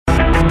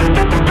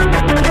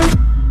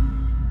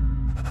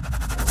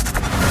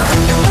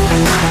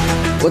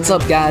What's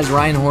up, guys?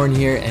 Ryan Horn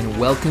here, and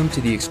welcome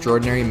to the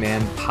Extraordinary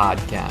Man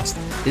Podcast.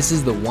 This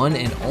is the one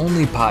and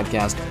only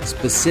podcast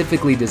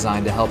specifically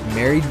designed to help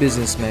married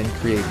businessmen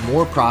create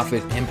more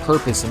profit and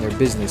purpose in their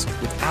business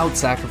without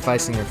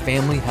sacrificing their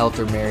family, health,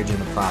 or marriage in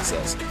the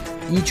process.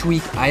 Each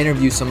week, I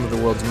interview some of the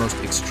world's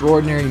most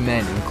extraordinary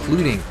men,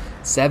 including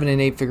 7- and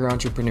 8-figure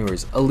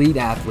entrepreneurs, elite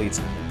athletes,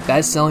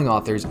 best-selling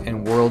authors,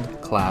 and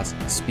world-class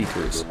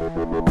speakers.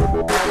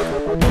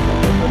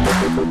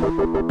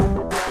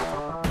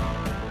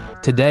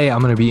 Today, I'm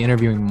going to be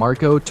interviewing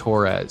Marco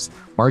Torres.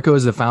 Marco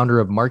is the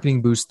founder of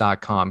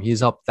MarketingBoost.com. He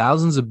has helped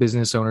thousands of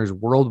business owners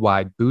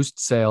worldwide boost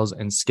sales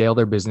and scale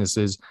their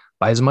businesses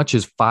by as much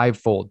as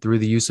fivefold through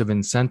the use of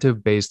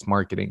incentive-based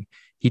marketing.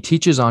 He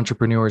teaches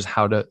entrepreneurs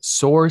how to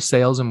soar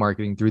sales and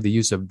marketing through the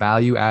use of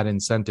value-add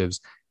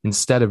incentives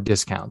instead of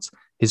discounts.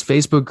 His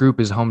Facebook group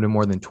is home to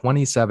more than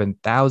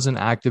 27,000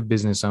 active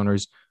business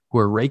owners who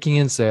are raking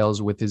in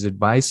sales with his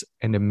advice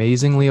and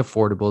amazingly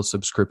affordable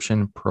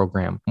subscription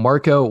program.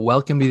 Marco,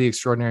 welcome to the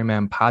Extraordinary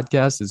Man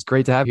Podcast. It's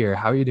great to have you here.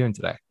 How are you doing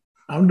today?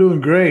 I'm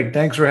doing great.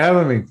 Thanks for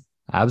having me.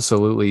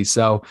 Absolutely.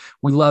 So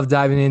we love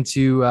diving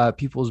into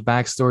people's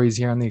backstories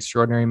here on the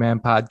Extraordinary Man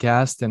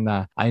Podcast. And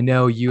I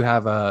know you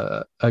have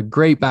a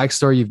great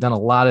backstory. You've done a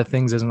lot of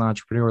things as an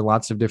entrepreneur,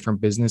 lots of different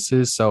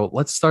businesses. So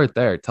let's start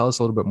there. Tell us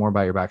a little bit more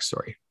about your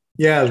backstory.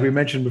 Yeah, as we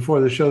mentioned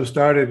before the show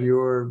started, you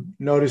were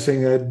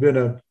noticing I'd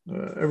been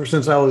ever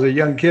since I was a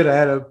young kid, I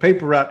had a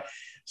paper route.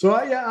 So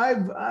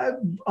I've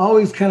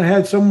always kind of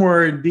had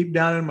somewhere deep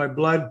down in my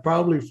blood,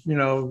 probably,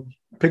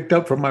 picked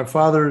up from my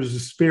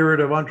father's spirit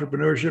of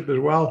entrepreneurship as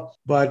well.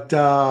 But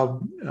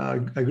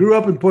I grew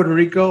up in Puerto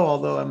Rico,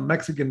 although I'm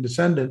Mexican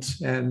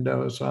descendants. And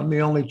so I'm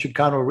the only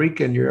Chicano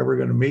Rican you're ever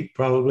going to meet,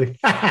 probably.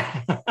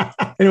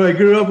 Anyway, I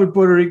grew up in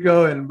Puerto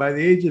Rico, and by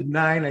the age of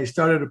 9, I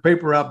started a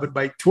paper route. But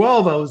by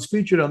 12, I was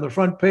featured on the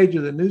front page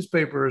of the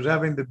newspaper as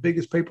having the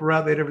biggest paper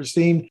route they'd ever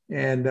seen.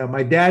 And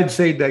my dad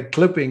saved that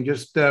clipping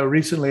just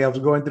recently. I was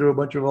going through a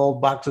bunch of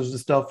old boxes and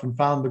stuff and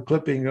found the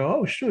clipping.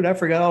 Oh, shoot, I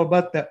forgot all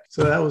about that.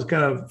 So that was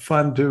kind of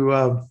fun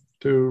to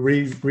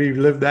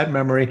relive that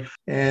memory.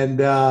 And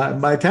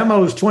by the time I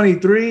was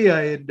 23,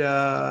 I had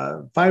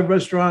 5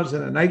 restaurants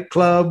and a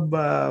nightclub.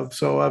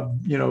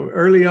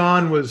 Early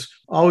on was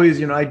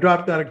always, I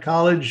dropped out of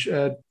college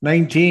at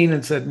 19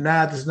 and said,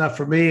 nah, this is not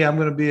for me. I'm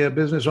going to be a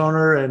business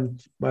owner.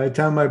 And by the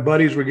time my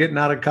buddies were getting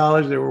out of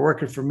college, they were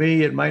working for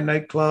me at my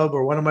nightclub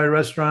or one of my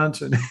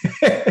restaurants. And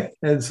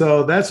and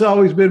so that's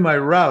always been my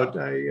route.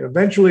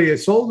 I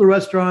sold the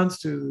restaurants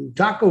to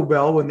Taco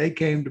Bell when they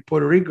came to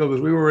Puerto Rico,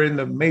 because we were in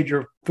the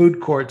major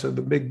food courts of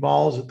the big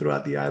malls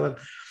throughout the island.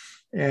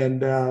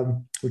 And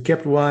we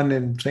kept one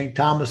in St.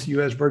 Thomas,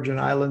 U.S. Virgin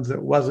Islands,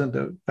 that wasn't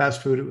a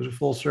fast food. It was a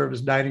full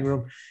service dining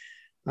room.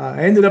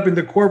 I ended up in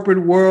the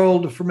corporate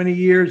world for many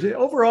years.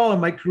 Overall, in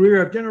my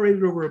career, I've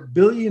generated over $1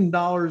 billion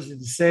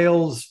in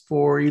sales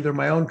for either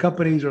my own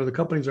companies or the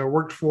companies I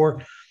worked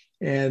for.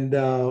 And,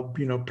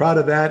 proud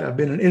of that. I've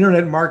been an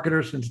internet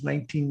marketer since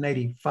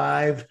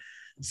 1995.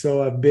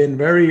 So I've been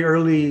very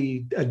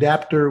early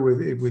adapter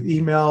with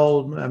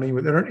email.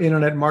 With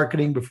internet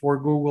marketing before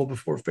Google,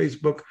 before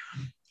Facebook.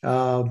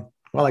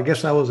 I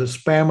guess I was a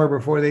spammer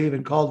before they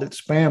even called it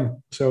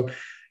spam. So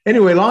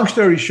anyway, long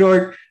story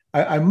short,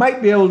 I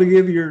might be able to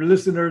give your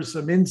listeners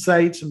some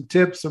insights, some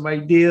tips, some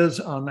ideas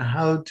on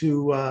how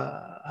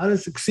to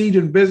succeed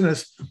in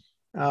business.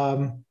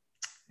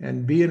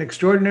 And be an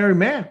extraordinary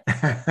man.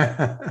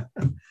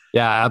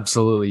 Yeah,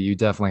 absolutely. You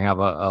definitely have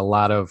a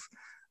lot of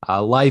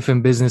life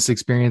and business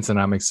experience, and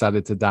I'm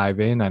excited to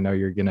dive in. I know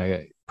you're going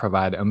to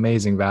provide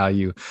amazing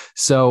value.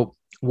 So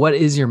what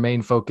is your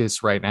main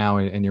focus right now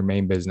in your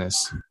main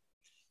business?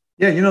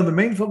 Yeah, the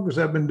main focus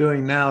I've been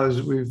doing now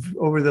is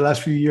over the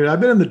last few years, I've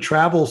been in the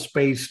travel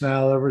space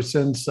now ever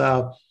since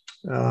the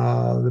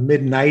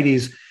mid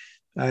 90s.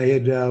 I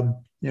had,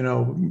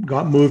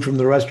 got moved from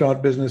the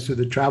restaurant business to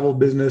the travel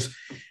business.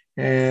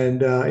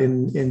 And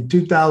in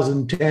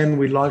 2010,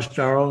 we launched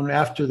our own,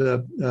 after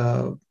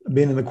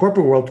being in the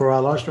corporate world for a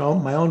while, launched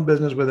my own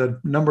business with a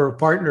number of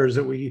partners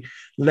that we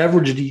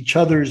leveraged each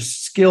other's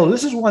skill.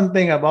 This is one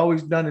thing I've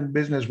always done in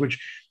business, which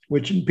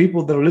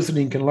people that are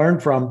listening can learn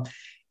from,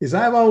 is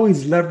I've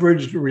always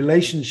leveraged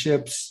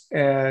relationships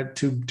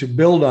to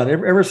build on.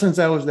 Ever since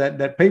I was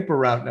that paper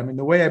route.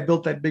 The way I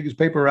built that biggest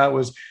paper route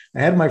was I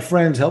had my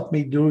friends help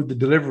me do the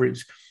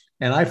deliveries.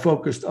 And I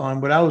focused on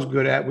what I was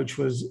good at, which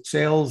was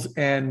sales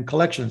and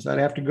collections. I'd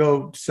have to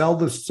go sell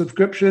the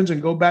subscriptions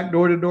and go back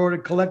door to door to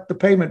collect the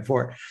payment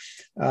for it.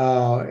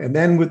 And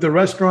then with the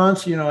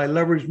restaurants, I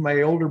leveraged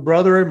my older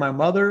brother and my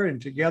mother, and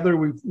together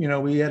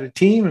we had a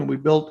team, and we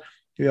built,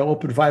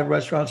 opened 5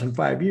 restaurants in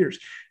 5 years.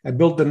 I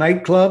built the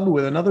nightclub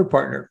with another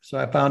partner. So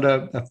I found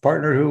a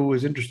partner who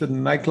was interested in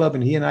the nightclub,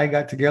 and he and I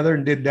got together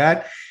and did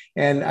that.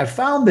 And I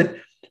found that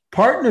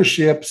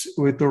partnerships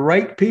with the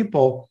right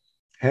people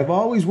have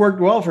always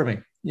worked well for me,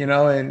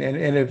 and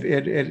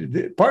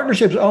if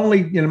partnerships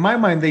only, in my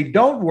mind, they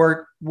don't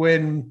work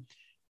when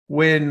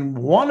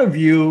one of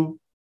you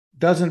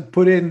doesn't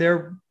put in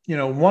their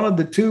one of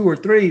the two or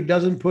three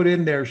doesn't put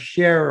in their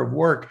share of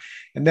work.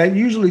 And that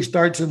usually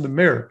starts in the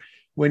mirror.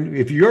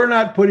 If you're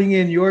not putting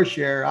in your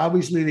share,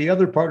 obviously the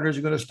other partners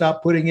are going to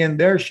stop putting in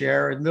their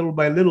share, and little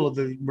by little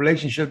the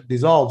relationship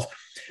dissolves.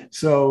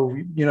 So,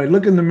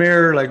 look in the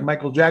mirror, like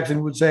Michael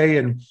Jackson would say,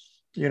 and,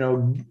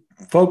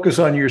 focus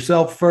on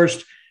yourself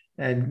first,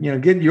 and,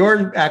 get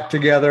your act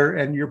together,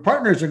 and your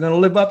partners are going to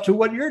live up to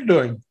what you're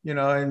doing,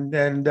 and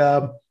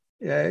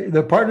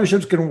the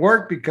partnerships can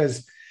work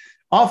because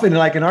often,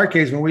 like in our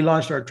case, when we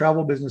launched our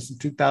travel business in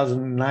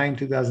 2009,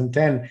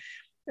 2010,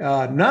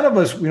 none of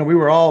us, we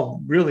were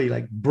all really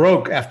like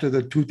broke after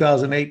the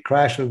 2008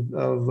 crash of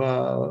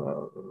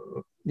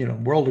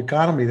world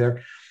economy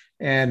there.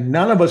 And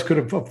none of us could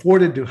have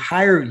afforded to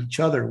hire each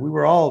other. We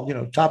were all,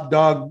 top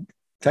dog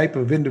type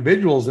of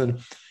individuals, and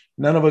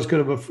none of us could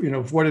have,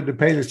 afforded to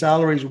pay the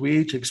salaries we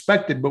each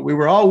expected, but we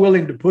were all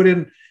willing to put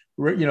in,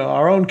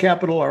 our own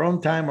capital, our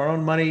own time, our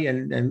own money,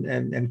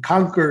 and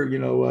conquer,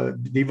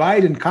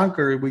 divide and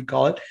conquer, we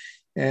call it,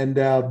 and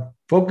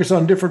focus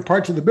on different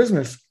parts of the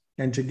business.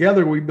 And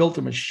together we built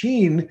a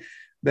machine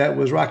that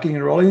was rocking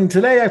and rolling. And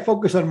today I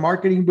focus on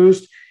Marketing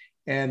Boost,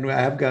 and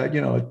I've got,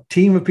 a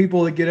team of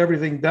people that get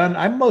everything done.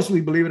 I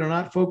mostly, believe it or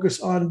not, focus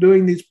on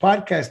doing these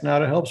podcasts now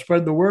to help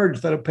spread the word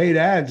instead of paid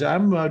ads.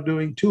 I'm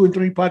doing 2 and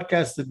 3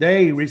 podcasts a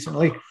day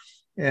recently,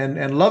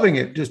 and loving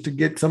it, just to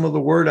get some of the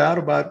word out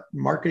about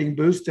Marketing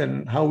Boost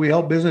and how we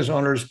help business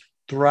owners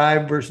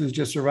thrive versus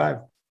just survive.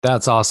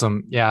 That's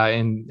awesome. Yeah.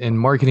 And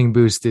Marketing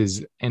Boost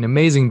is an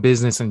amazing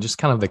business, and just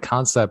kind of the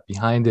concept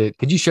behind it.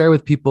 Could you share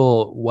with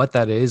people what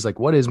that is? Like,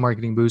 what is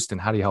Marketing Boost, and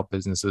how do you help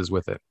businesses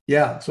with it?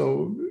 Yeah.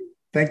 So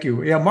thank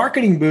you. Yeah.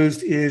 Marketing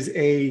Boost is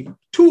a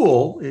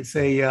tool. It's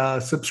a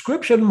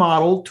subscription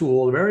model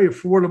tool, very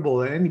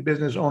affordable, that any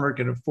business owner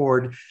can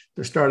afford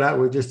to start out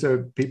with. Just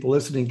so people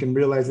listening can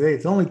realize, hey,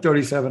 it's only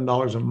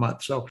 $37 a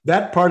month. So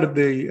that part of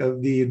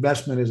the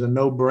investment is a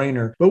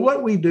no-brainer. But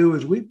what we do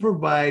is we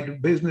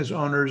provide business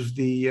owners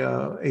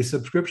a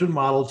subscription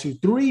model to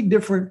 3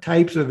 different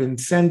types of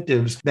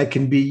incentives that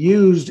can be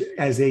used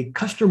as a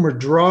customer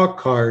draw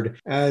card,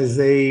 as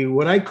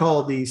what I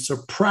call the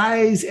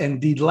surprise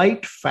and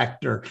delight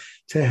factor,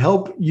 to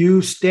help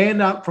you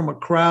stand out from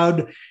a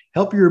crowd,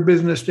 help your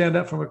business stand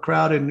out from a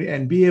crowd,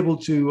 and be able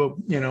to,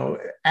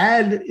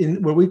 add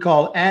in what we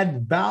call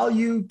add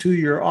value to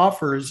your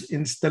offers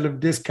instead of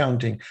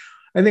discounting.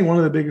 I think one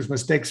of the biggest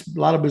mistakes a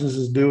lot of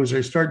businesses do is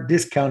they start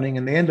discounting,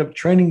 and they end up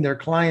training their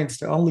clients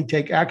to only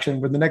take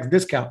action with the next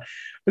discount.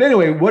 But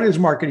anyway, what is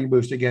Marketing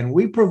Boost? Again,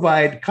 we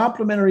provide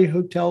complimentary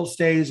hotel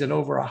stays in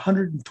over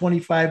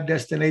 125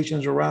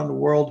 destinations around the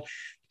world,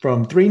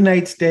 from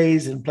 3-night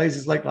stays in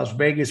places like Las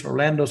Vegas,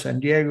 Orlando, San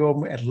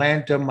Diego,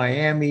 Atlanta,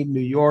 Miami, New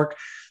York,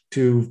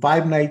 to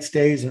 5-night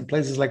stays in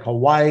places like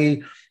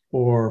Hawaii,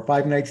 or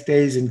 5-night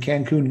stays in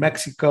Cancun,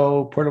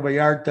 Mexico, Puerto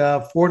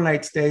Vallarta,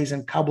 4-night stays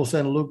in Cabo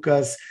San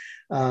Lucas,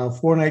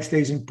 4-night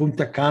stays in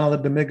Punta Cana, the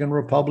Dominican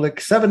Republic,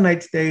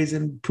 7-night stays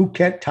in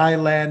Phuket,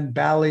 Thailand,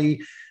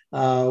 Bali.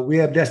 We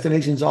have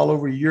destinations all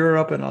over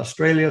Europe and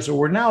Australia. So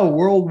we're now a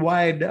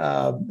worldwide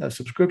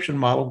subscription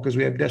model, because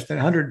we have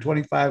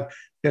 125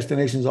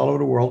 destinations all over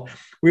the world.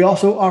 We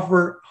also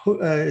offer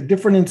a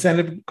different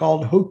incentive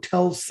called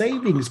hotel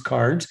savings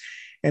cards.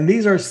 And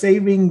these are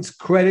savings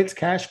credits,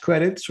 cash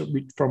credits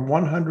from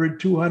 $100,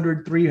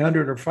 $200,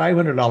 $300, or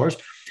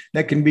 $500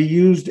 that can be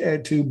used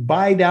to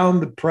buy down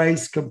the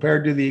price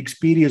compared to the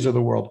Expedias of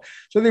the world.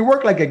 So they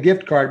work like a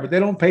gift card, but they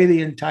don't pay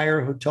the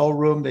entire hotel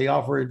room. They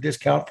offer a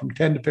discount from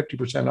 10 to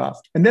 50% off.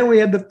 And then we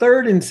have the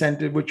third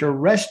incentive, which are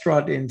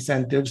restaurant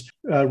incentives,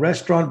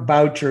 restaurant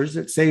vouchers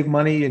that save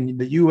money in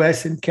the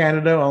US and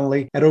Canada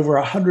only, at over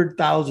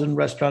 100,000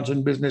 restaurants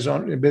and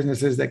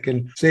businesses that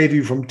can save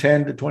you from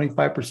 10 to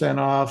 25%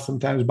 off.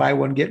 Sometimes buy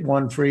one, get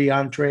one free,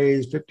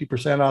 entrees,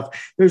 50%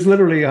 off. There's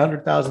literally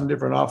 100,000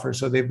 different offers,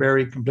 so they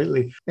vary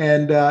completely.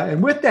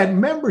 And with that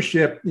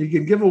membership, you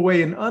can give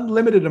away an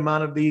unlimited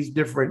amount of these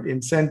different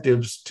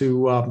incentives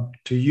to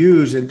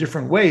use in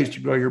different ways to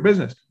grow your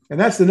business. And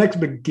that's the next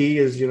big key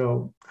is,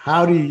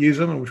 how do you use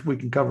them, which we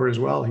can cover as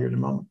well here in a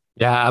moment.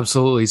 Yeah,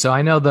 absolutely. So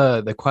I know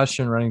the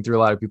question running through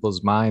a lot of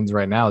people's minds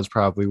right now is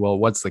probably, well,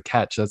 what's the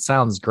catch? That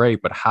sounds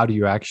great, but how do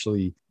you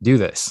actually do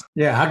this?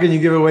 Yeah, how can you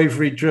give away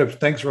free trips?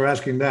 Thanks for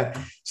asking that.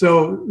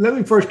 So let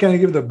me first kind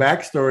of give the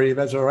backstory, if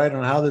that's all right,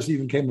 on how this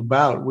even came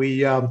about.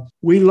 We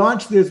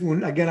launched this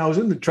when, again, I was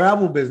in the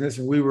travel business,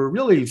 and we were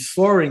really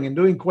soaring and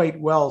doing quite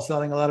well,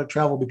 selling a lot of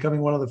travel,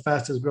 becoming one of the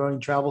fastest growing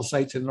travel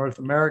sites in North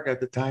America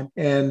at the time.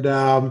 And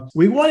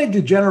we wanted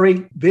to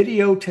generate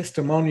video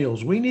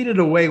testimonials. We needed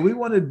a way. We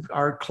wanted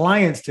our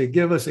clients to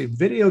give us a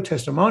video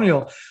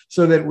testimonial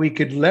so that we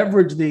could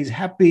leverage these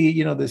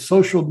happy, the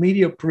social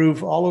media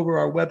proof all over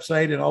our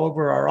website and all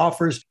over our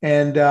offers.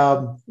 And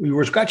we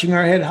were scratching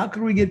our head, how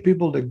could we get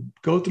people to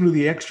go through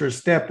the extra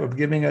step of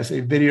giving us a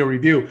video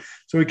review?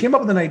 So we came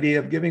up with an idea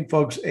of giving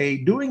folks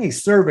doing a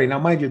survey. Now,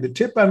 mind you, the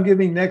tip I'm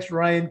giving next,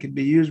 Ryan, can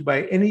be used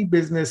by any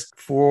business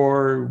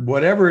for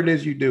whatever it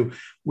is you do.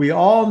 We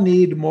all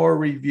need more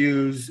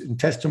reviews and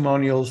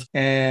testimonials,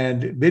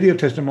 and video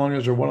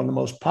testimonials are one of the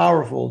most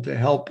powerful to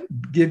help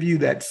give you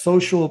that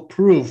social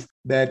proof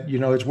that,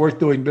 it's worth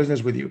doing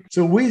business with you.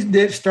 So we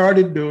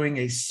started doing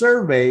a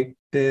survey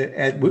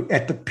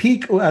at the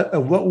peak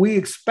of what we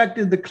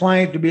expected the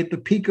client to be at the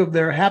peak of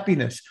their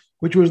happiness,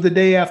 which was the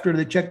day after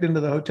they checked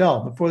into the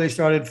hotel, before they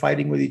started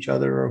fighting with each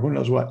other or who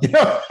knows what.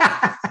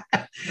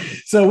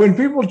 So when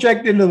people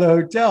checked into the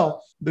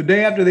hotel, the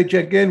day after they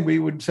check in, we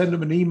would send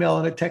them an email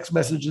and a text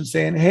message and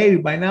saying, hey,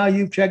 by now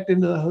you've checked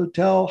into the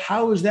hotel.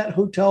 How is that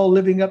hotel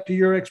living up to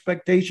your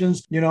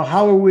expectations?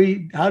 How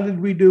did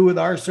we do with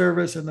our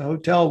service in the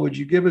hotel? Would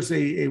you give us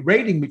a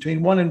rating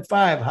between 1 and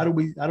 5? How do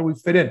we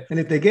fit in? And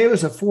if they gave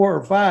us a 4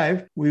 or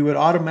 5, we would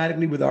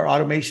automatically, with our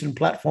automation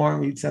platform,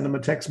 we'd send them a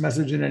text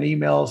message and an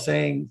email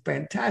saying,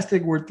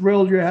 fantastic, we're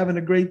thrilled you're having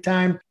a great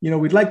time.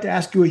 We'd like to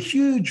ask you a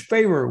huge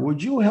favor.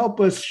 Would you help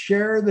us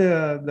share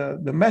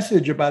the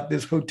message about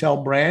this hotel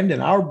brand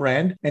and our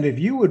brand? And if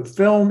you would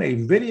film a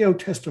video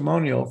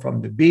testimonial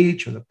from the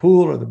beach or the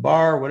pool or the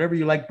bar, whatever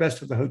you like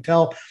best at the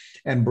hotel,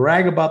 and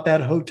brag about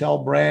that hotel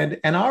brand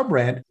and our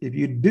brand, if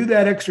you do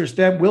that extra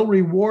step, we'll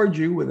reward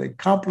you with a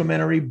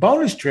complimentary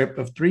bonus trip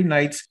of 3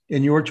 nights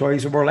in your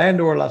choice of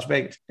Orlando or Las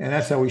Vegas. And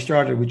that's how we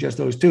started, with just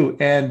those 2.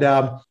 And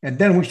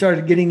then we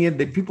started getting in.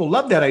 People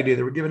loved that idea.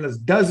 They were giving us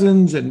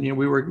dozens, and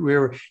we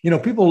were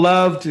people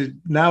love to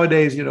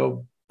nowadays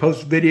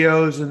post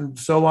videos and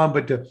so on,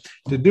 but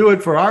to do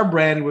it for our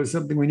brand was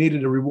something we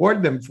needed to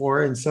reward them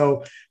for. And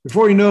so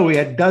before you know it, we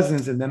had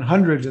dozens and then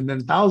hundreds and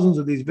then thousands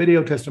of these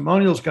video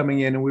testimonials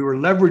coming in, and we were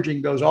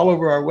leveraging those all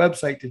over our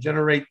website to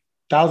generate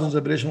thousands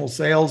of additional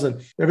sales,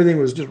 and everything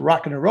was just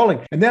rocking and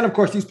rolling. And then, of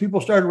course, these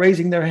people started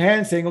raising their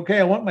hands saying, okay,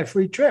 I want my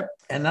free trip.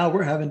 And now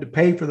we're having to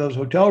pay for those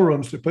hotel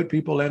rooms to put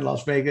people in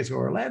Las Vegas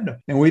or Orlando.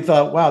 And we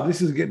thought, wow,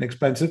 this is getting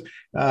expensive.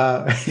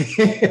 How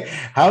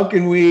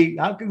can we,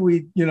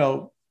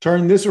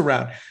 turn this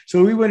around?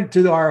 So we went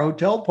to our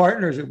hotel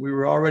partners that we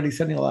were already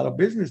sending a lot of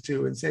business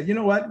to and said, you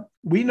know what?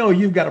 We know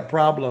you've got a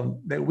problem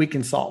that we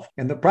can solve.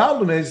 And the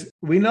problem is,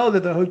 we know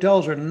that the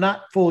hotels are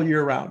not full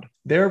year round.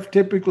 They're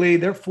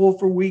full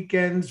for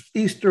weekends,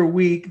 Easter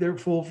week, they're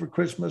full for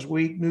Christmas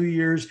week, New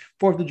Year's,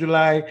 4th of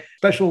July,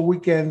 special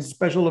weekends,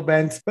 special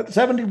events. But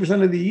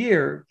 70% of the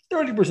year,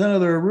 30% of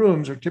their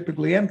rooms are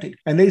typically empty.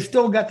 And they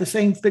still got the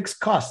same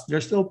fixed costs.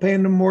 They're still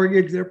paying the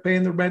mortgage, they're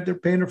paying the rent, they're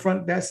paying the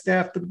front desk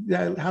staff,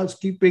 the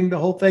housekeeping, the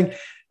whole thing.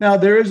 Now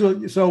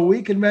so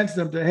we convinced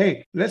them to,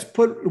 hey,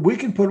 we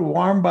can put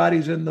warm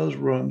bodies in those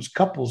rooms,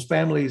 couples,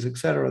 families, et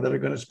cetera, that are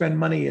going to spend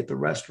money at the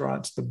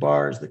restaurants, the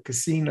bars, the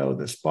casino,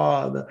 the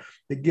spa,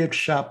 the gift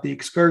shop, the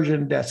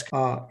excursion desk,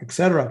 et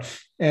cetera.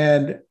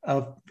 And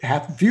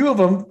a few of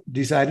them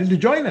decided to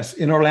join us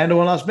in Orlando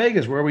and Las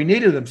Vegas, where we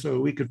needed them so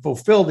we could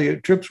fulfill the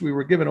trips we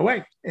were giving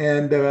away.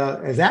 And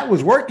as that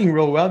was working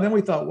real well, then we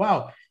thought,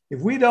 wow, if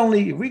we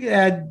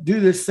could do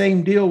this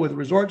same deal with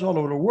resorts all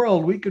over the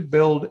world, we could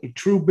build a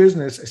true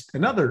business,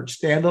 another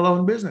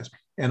standalone business,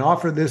 and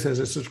offer this as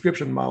a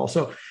subscription model.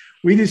 So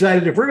we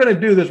decided, if we're going to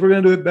do this, we're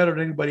going to do it better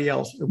than anybody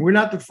else. And we're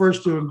not the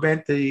first to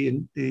invent the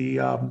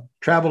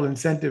travel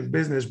incentive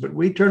business, but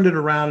we turned it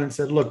around and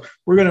said, look,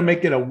 we're going to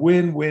make it a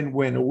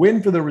win-win-win, a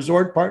win for the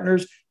resort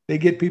partners. They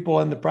get people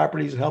on the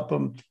properties, help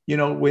them,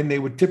 when they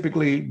would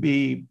typically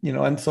be,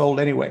 unsold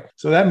anyway.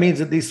 So that means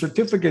that these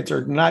certificates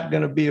are not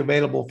going to be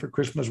available for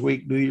Christmas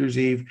week, New Year's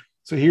Eve.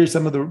 So here's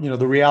some of the,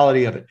 the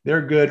reality of it.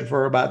 They're good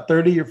for about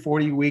 30 or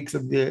 40 weeks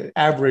of the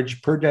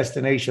average per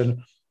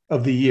destination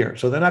of the year.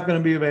 So they're not going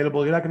to be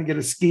available. You're not going to get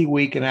a ski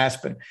week in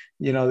Aspen.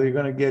 They're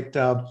going to get,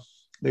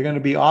 they're going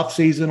to be off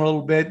season a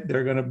little bit.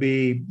 They're going to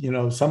be,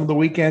 some of the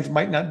weekends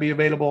might not be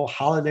available.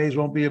 Holidays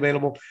won't be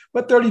available,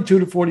 but 32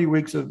 to 40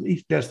 weeks of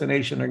each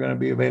destination are going to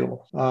be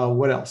available.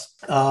 What else?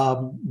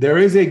 There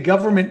is a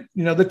government,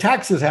 the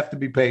taxes have to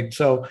be paid.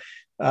 So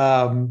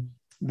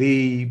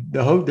the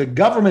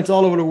governments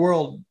all over the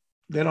world,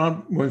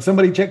 when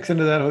somebody checks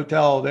into that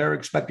hotel, they're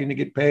expecting to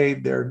get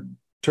paid their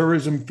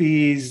tourism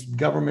fees,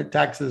 government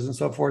taxes, and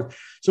so forth.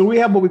 So we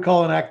have what we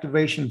call an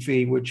activation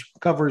fee, which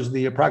covers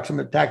the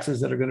approximate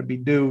taxes that are going to be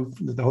due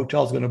that the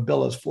hotel is going to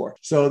bill us for.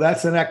 So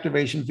that's an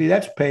activation fee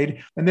that's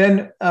paid. And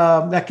then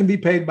that can be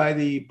paid by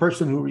the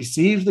person who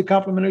receives the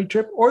complimentary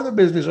trip or the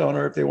business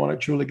owner if they want to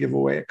truly give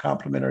away a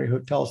complimentary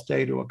hotel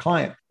stay to a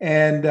client.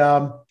 And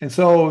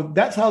so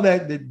that's how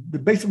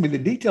basically the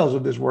details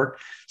of this work.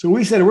 So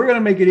we said, we're going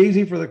to make it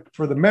easy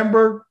for the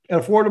member,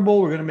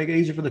 affordable. We're going to make it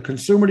easy for the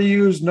consumer to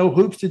use, no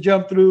hoops to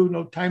jump through,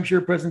 no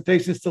timeshare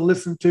presentations to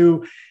listen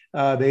to.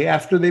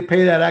 After they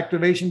pay that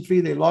activation fee,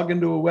 they log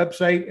into a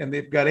website and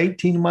they've got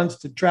 18 months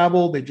to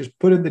travel. They just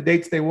put in the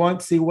dates they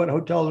want, see what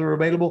hotels are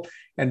available,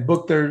 and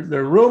book their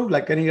room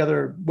like any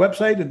other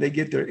website. And they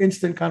get their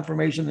instant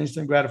confirmation,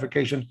 instant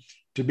gratification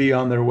to be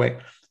on their way.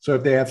 So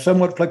if they have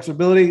somewhat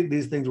flexibility,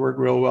 these things work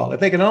real well. If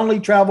they can only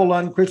travel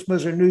on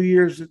Christmas or New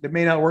Year's, it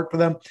may not work for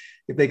them.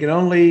 If they can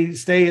only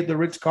stay at the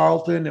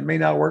Ritz-Carlton, it may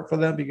not work for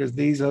them because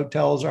these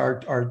hotels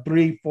are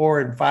 3, 4,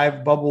 and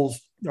 5 bubbles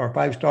or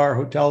 5-star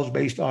hotels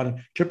based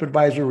on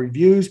TripAdvisor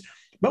reviews.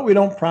 But we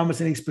don't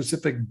promise any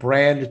specific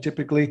brand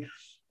typically.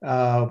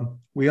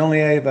 We only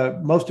have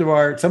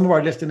some of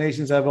our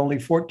destinations have only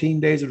 14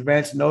 days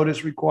advance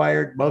notice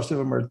required. Most of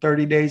them are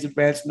 30 days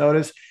advance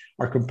notice.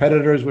 Our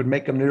competitors would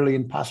make them nearly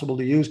impossible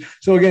to use.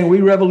 So again,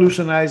 we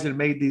revolutionized and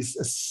made these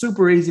a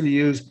super easy to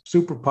use,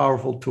 super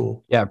powerful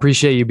tool. Yeah,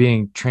 appreciate you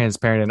being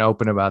transparent and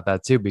open about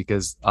that too,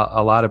 because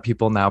a lot of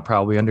people now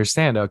probably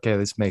understand, okay,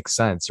 this makes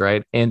sense,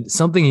 right? And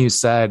something you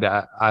said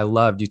I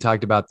loved, you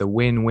talked about the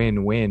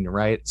win-win-win,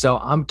 right? So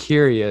I'm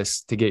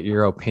curious to get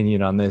your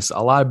opinion on this. A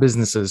lot of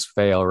businesses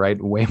fail,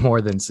 right? Way more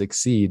than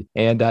succeed.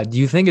 And do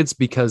you think it's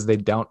because they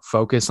don't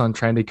focus on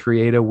trying to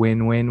create a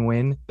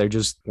win-win-win? They're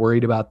just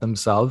worried about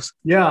themselves?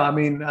 Yeah, I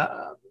mean,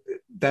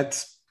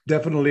 that's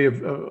definitely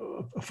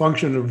a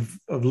function of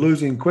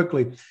losing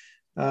quickly.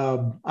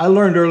 I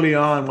learned early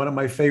on, one of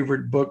my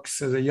favorite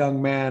books as a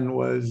young man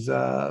was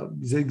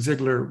Zig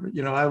Ziglar.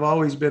 You know, I've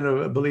always been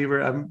a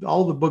believer.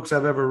 All the books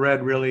I've ever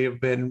read really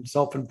have been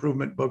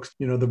self-improvement books.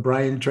 You know, the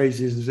Brian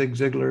Tracy's, the Zig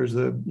Ziglar's,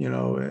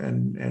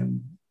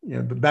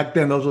 but back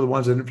then, those are the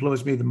ones that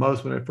influenced me the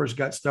most when I first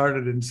got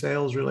started in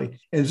sales, really.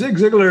 And Zig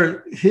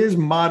Ziglar, his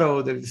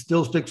motto that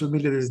still sticks with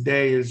me to this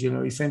day is,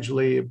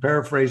 essentially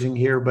paraphrasing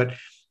here, but,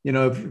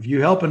 if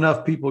you help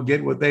enough people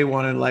get what they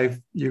want in life,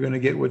 you're going to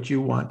get what you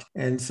want.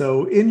 And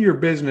so in your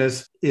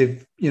business,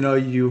 if,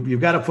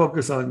 you've got to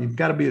focus on, you've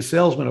got to be a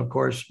salesman, of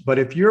course, but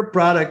if your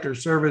product or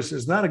service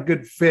is not a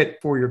good fit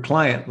for your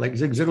client, like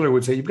Zig Ziglar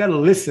would say, you've got to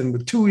listen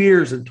with 2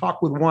 ears and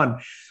talk with one.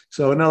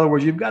 So in other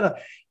words, you've got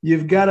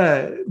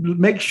to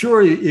make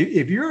sure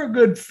if you're a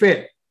good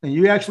fit and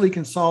you actually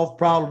can solve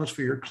problems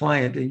for your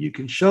client and you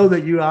can show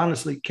that you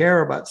honestly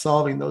care about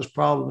solving those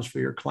problems for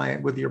your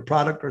client with your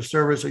product or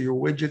service or your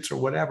widgets or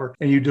whatever,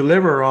 and you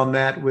deliver on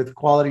that with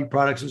quality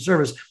products and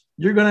service,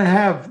 you're going to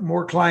have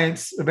more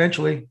clients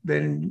eventually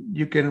than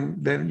you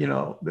can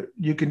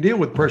deal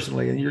with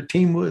personally. And your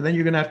team, then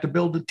you're going to have to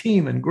build a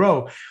team and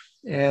grow.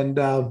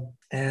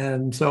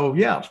 And so,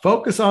 yeah,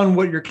 focus on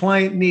what your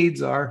client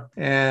needs are,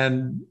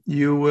 and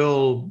you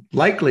will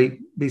likely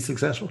be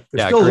successful.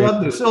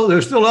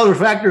 There's still other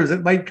factors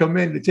that might come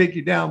in to take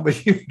you down,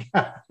 but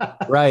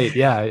right,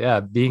 yeah.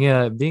 Being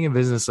a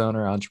business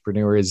owner,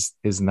 entrepreneur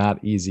is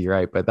not easy,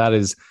 right? But that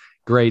is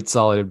great,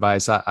 solid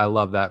advice. I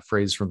love that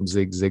phrase from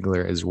Zig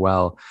Ziglar as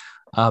well.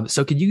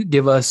 So could you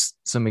give us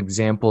some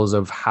examples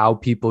of how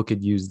people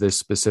could use this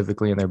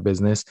specifically in their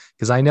business?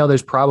 Because I know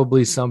there's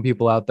probably some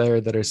people out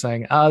there that are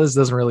saying, this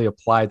doesn't really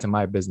apply to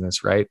my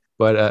business, right?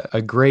 But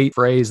a great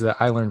phrase that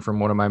I learned from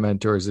one of my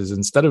mentors is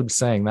instead of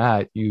saying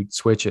that, you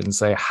switch it and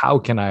say, how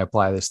can I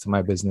apply this to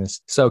my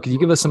business? So could you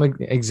give us some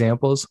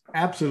examples?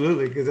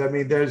 Absolutely. Because I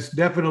mean, there's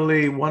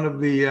definitely one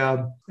of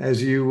the,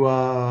 as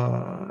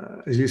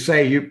you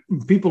say,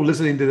 people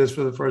listening to this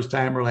for the first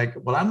time are like,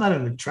 well, I'm not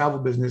in the travel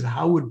business.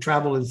 How would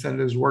travel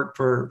incentives work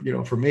for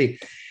me?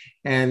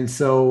 And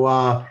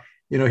so,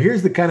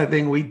 here's the kind of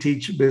thing we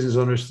teach business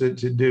owners to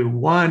do.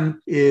 One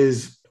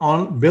is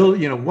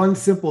one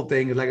simple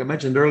thing is, like I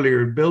mentioned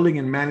earlier, building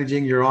and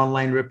managing your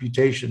online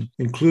reputation,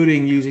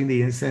 including using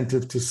the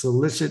incentive to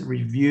solicit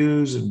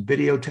reviews and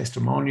video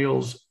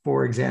testimonials,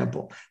 for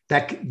example.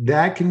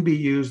 That can be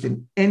used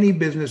in any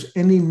business,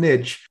 any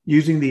niche,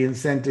 using the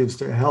incentives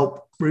to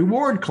help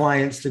reward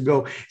clients to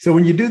go. So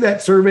when you do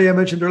that survey I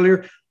mentioned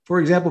earlier, for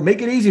example,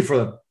 make it easy for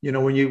them.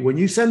 When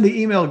you send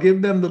the email,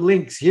 give them the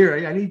links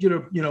here. I need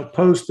you to,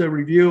 post a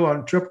review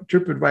on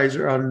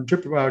TripAdvisor, on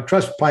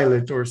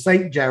Trustpilot or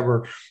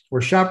SiteJabber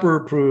or Shopper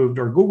Approved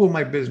or Google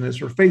My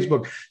Business or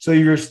Facebook. So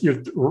you're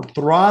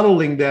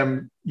throttling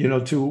them,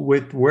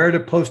 with where to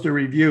post a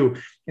review.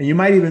 And you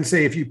might even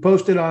say, if you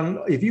post a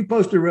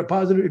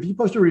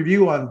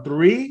review on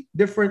 3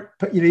 different,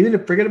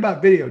 even forget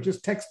about video,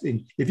 just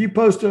texting. If you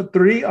post on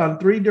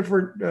 3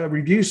 different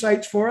review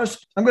sites for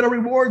us, I'm going to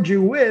reward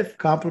you with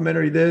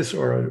complimentary this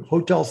or a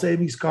hotel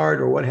savings card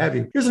or what have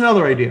you. Here's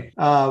another idea.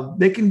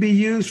 They can be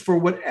used for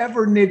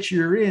whatever niche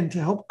you're in to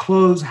help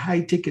close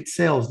high ticket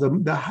sales.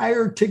 The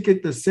higher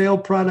ticket the sale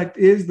product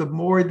is, the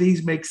more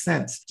these make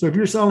sense. So if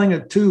you're selling a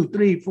 $2,000,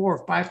 $3,000,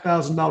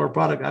 $4,000, $5,000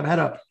 product, I've had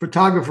a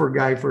photographer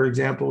guy, for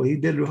example, he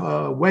did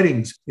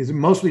weddings. He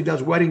mostly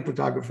does wedding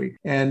photography.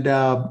 And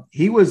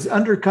he was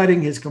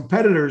undercutting his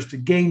competitors to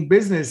gain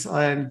business.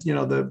 And,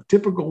 the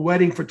typical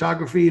wedding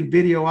photography and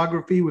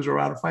videography was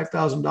around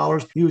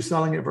 $5,000. He was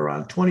selling it for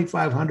around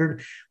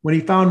 $2,500. When he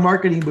found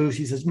Marketing Boost,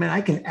 he says, man,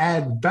 I can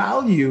add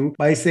value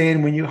by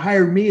saying, when you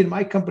hire me and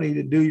my company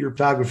to do your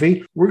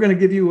photography, we're going to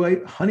give you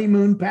a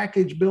honeymoon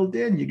package built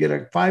in. You get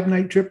a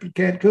 5-night trip to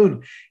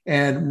Cancun.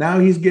 And now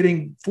he's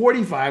getting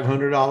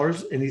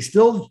 $4,500, and he's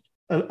still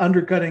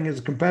undercutting his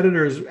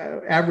competitors'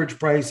 average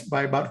price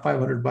by about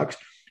 $500.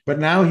 but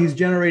now he's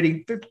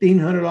generating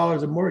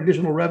 $1,500 of more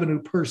additional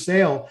revenue per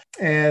sale,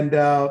 and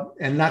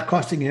not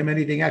costing him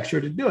anything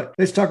extra to do it.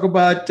 Let's talk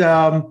about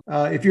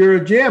if you're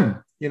a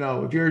gym,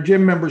 if you're a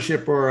gym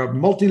membership or a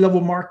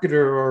multi-level marketer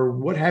or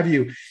what have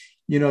you,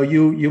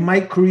 you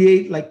might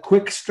create like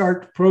quick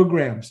start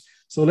programs.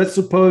 So let's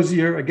suppose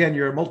you're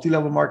a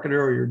multi-level marketer,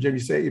 or you're a gym.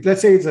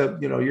 Let's say it's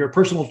you're a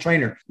personal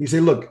trainer. You say,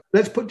 look,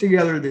 let's put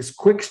together this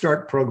quick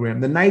start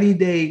program, the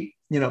 90-day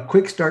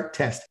quick start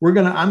test. I'm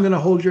going to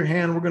hold your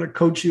hand. We're going to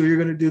coach you. You're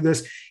going to do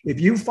this. If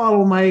you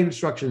follow my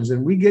instructions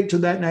and we get to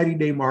that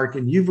 90-day mark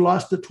and you've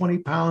lost the 20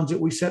 pounds that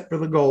we set for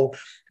the goal,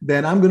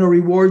 then I'm going to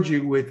reward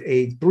you with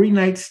a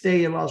 3-night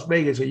stay in Las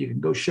Vegas so you can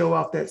go show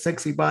off that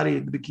sexy body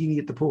in the bikini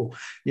at the pool,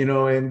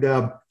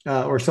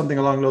 or something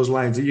along those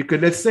lines. You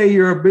could, let's say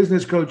you're a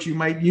business coach, you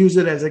might use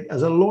it as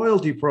a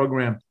loyalty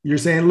program. You're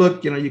saying,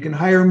 look, you can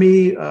hire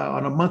me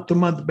on a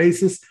month-to-month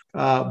basis.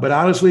 But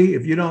honestly,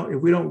 if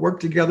we don't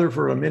work together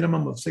for a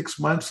minimum of 6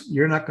 months,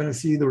 you're not going to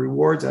see the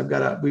rewards. We're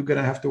going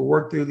to have to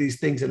work through these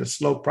things in a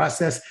slow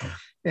process.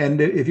 And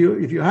if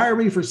you hire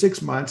me for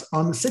 6 months,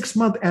 on the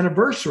 6-month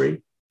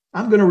anniversary,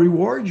 I'm going to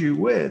reward you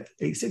with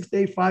a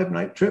 6-day,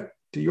 5-night trip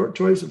to your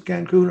choice of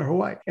Cancun or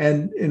Hawaii.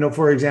 And,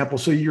 for example,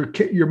 so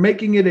you're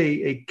making it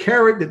a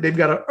carrot that they've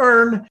got to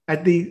earn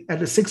at the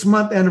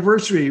 6-month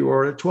anniversary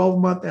or a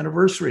 12-month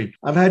anniversary.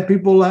 I've had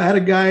people, I had a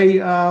guy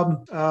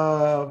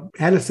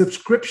had a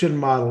subscription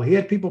model. He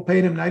had people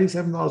paying him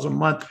 $97 a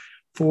month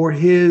for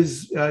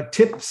his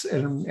tips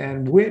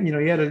and when,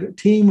 he had a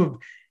team of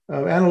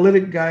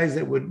analytic guys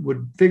that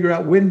would figure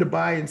out when to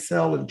buy and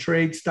sell and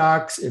trade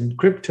stocks and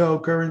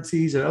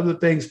cryptocurrencies and other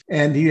things.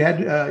 And he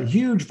had a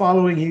huge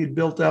following he had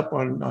built up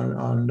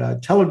on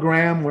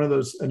Telegram,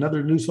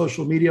 another new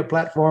social media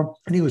platform.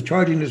 And he was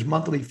charging this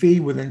monthly fee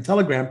within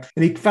Telegram.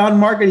 And he found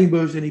Marketing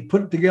Boost and he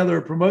put together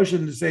a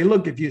promotion to say,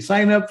 look, if you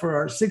sign up for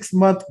our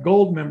 6-month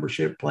gold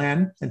membership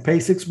plan and pay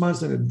 6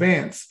 months in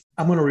advance,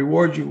 I'm going to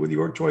reward you with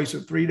your choice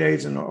of 3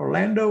 days in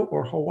Orlando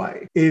or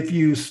Hawaii. If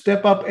you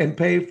step up and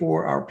pay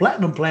for our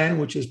platinum plan,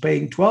 which is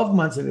paying 12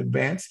 months in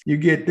advance, you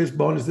get this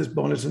bonus,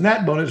 and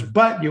that bonus,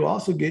 but you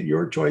also get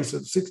your choice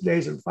of 6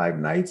 days and 5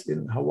 nights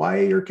in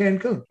Hawaii or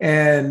Cancun.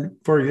 And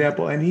for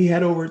example, and he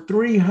had over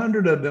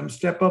 300 of them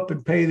step up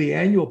and pay the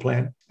annual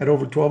plan at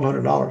over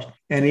 $1,200.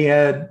 And he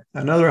had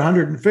another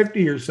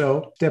 150 or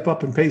so step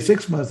up and pay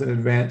 6 months in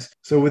advance.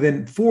 So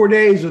within 4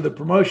 days of the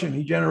promotion,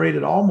 he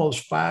generated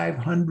almost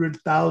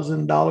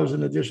 $500,000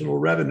 in additional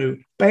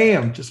revenue.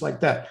 Bam, just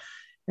like that.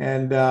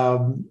 And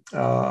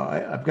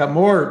I've got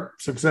more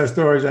success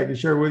stories I can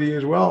share with you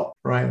as well,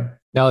 Ryan.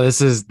 No,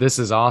 this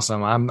is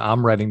awesome.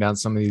 I'm writing down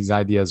some of these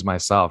ideas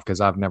myself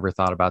because I've never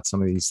thought about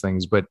some of these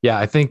things. But yeah,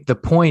 I think the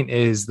point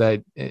is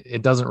that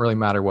it doesn't really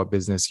matter what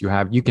business you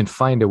have. You can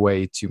find a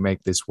way to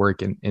make this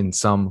work in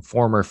some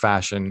form or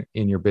fashion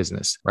in your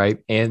business, right?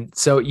 And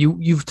so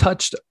you've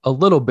touched a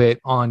little bit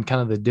on kind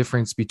of the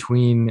difference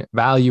between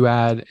value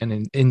add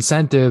and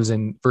incentives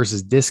and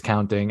versus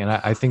discounting. And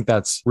I think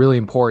that's really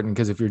important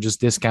because if you're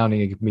just discounting,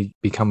 it can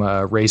become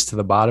a race to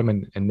the bottom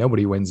and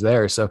nobody wins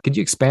there. So could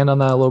you expand on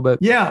that a little bit?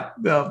 Yeah.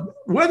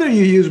 Whether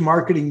you use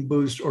Marketing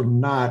Boost or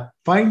not,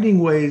 finding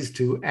ways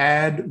to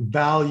add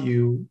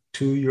value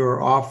to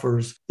your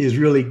offers is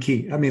really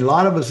key. I mean, a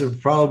lot of us have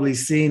probably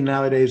seen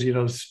nowadays,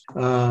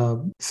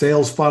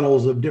 sales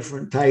funnels of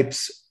different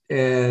types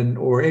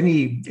or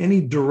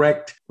any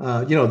direct,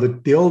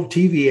 the old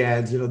TV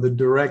ads, the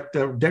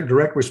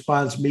direct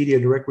response media,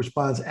 direct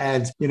response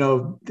ads,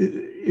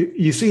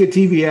 you see a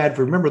TV ad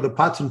for, remember the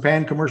pots and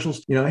pan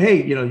commercials,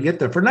 hey, you get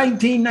for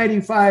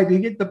 $19.95, you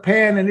get the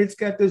pan and it's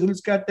got this and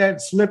it's got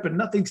that slip and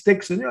nothing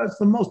sticks. And, it's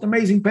the most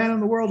amazing pan in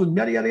the world and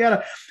yada, yada,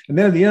 yada. And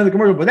then at the end of the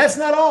commercial, but that's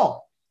not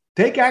all.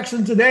 Take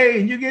action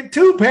today and you get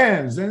 2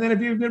 pans. And then if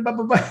you blah,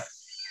 blah, blah.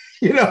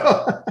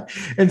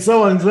 And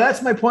so on. So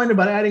that's my point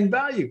about adding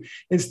value.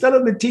 Instead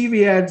of the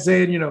TV ad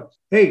saying,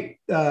 hey,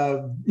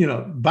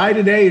 buy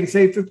today and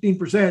save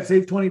 15%,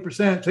 save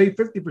 20%, save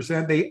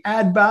 50%, they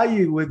add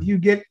value with you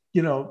get,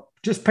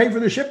 just pay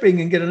for the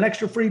shipping and get an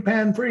extra free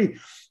pan free,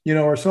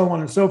 or so on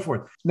and so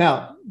forth.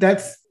 Now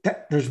there's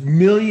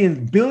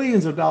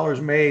billions of dollars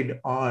made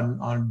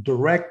on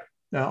direct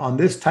on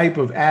this type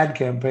of ad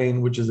campaign,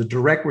 which is a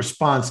direct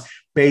response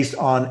based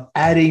on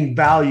adding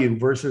value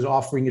versus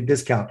offering a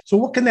discount. So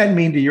what can that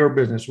mean to your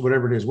business or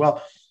whatever it is?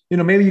 Well,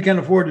 maybe you can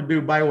afford to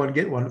do buy one,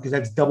 get one, because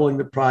that's doubling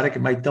the product.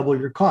 It might double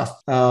your cost.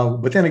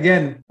 But then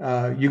again,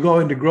 you go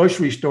into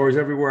grocery stores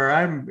everywhere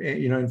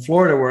in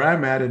Florida where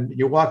I'm at, and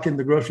you walk in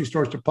the grocery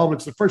stores to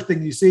Publix, the first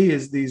thing you see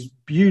is these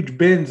huge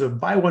bins of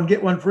buy one,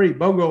 get one free,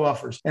 BOGO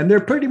offers. And they're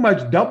pretty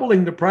much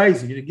doubling the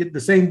price. You get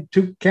the same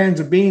 2 cans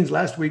of beans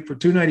last week for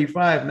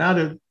 $2.95.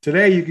 Now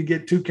today you could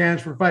get 2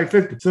 cans for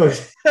 $5.50. So,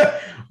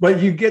 but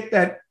you get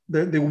that,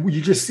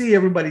 you just see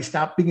everybody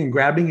stopping and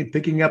grabbing and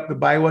picking up the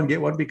buy one,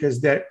 get one,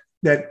 because that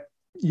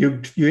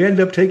you end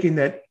up taking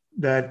that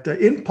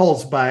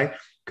impulse buy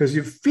because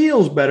it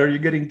feels better. You're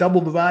getting double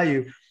the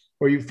value,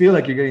 or you feel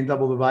like you're getting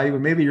double the value,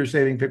 and maybe you're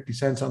saving 50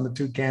 cents on the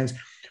 2 cans.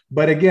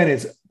 But again,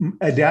 it's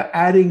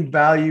adding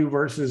value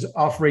versus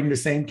offering the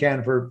same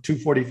can for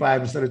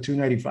 $245 instead of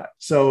 $295.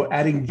 So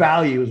adding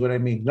value is what I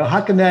mean. Now, how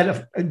can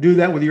that do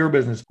that with your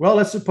business? Well,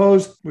 let's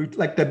suppose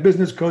like that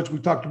business coach we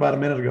talked about a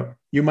minute ago.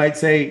 You might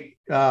say,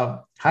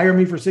 hire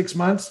me for 6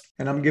 months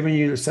and I'm giving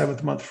you the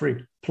 7th month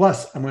free.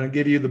 Plus, I'm going to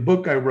give you the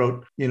book I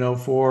wrote,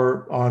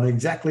 on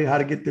exactly how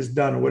to get this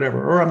done or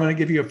whatever. Or I'm going to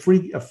give you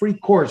a free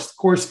course.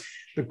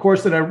 The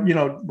course that I,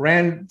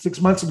 ran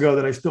 6 months ago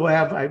that I still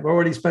have. I've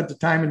already spent the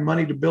time and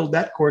money to build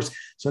that course.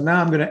 So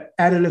now I'm going to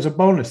add it as a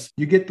bonus.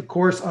 You get the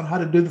course on how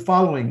to do the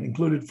following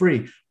included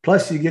free.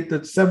 Plus, you get the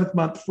 7th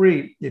month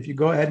free if you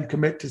go ahead and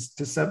commit to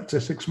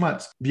 6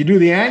 months. If you do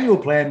the annual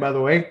plan, by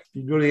the way, if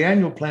you go to the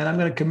annual plan, I'm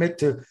going to commit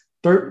to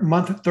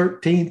month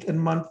 13th and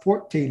month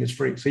 14 is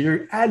free. So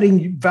you're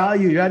adding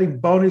value, you're adding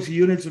bonus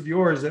units of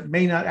yours that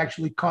may not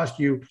actually cost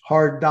you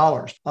hard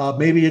dollars.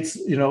 Maybe it's,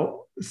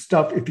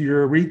 stuff. If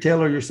you're a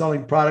retailer, you're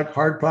selling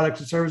hard products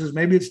and services,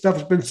 maybe it's stuff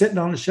that's been sitting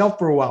on the shelf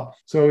for a while.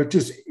 So it's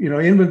just,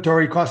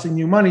 inventory costing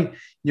you money.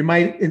 You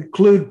might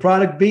include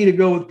product B to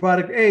go with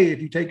product A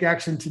if you take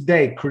action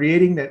today.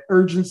 Creating that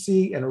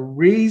urgency and a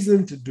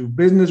reason to do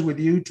business with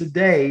you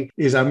today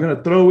is I'm going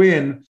to throw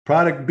in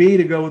product B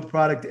to go with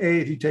product A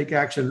if you take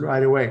action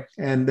right away.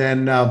 And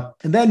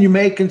then you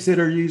may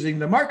consider using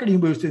the Marketing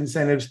Boost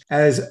incentives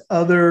as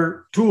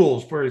other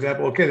tools. For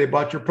example, okay, they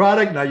bought your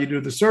product. Now you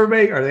do the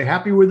survey. Are they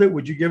happy with it?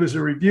 Would you give us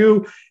a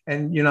review?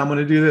 And, I'm going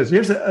to do this.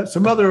 Here's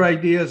some other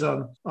ideas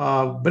on,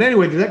 but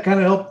anyway, does that kind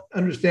of help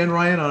understand,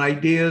 Ryan, on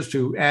ideas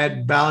to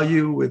add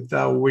value with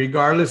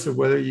regardless of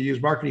whether you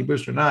use Marketing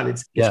Boost or not?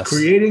 It's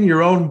creating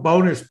your own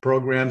bonus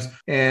programs.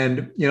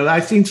 And,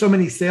 I've seen so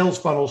many sales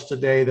funnels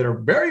today that are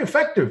very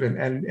effective.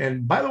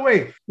 And by the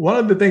way, one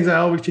of the things I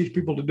always teach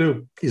people to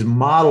do is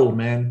model,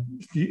 man.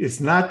 It's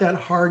not that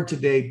hard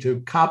today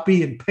to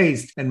copy and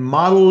paste and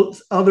model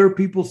other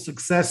people's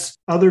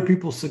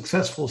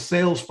successful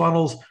sales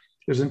funnels.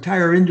 There's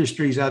entire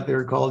industries out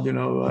there called,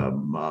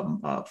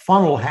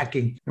 funnel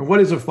hacking. And what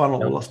is a funnel?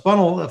 Well,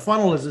 a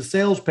funnel is a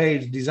sales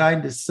page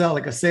designed to sell,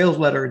 like a sales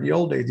letter in the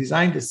old days,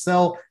 designed to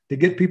sell, to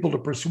get people to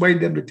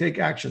persuade them to take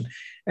action.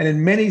 And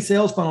in many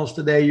sales funnels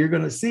today, you're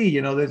going to see,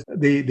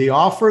 the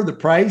offer, the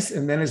price,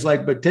 and then it's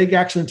like, but take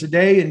action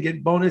today and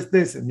get bonus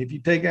this. And if you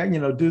take,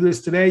 do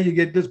this today, you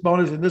get this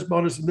bonus and this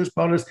bonus and this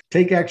bonus.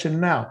 Take action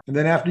now. And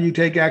then after you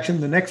take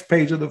action, the next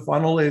page of the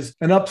funnel is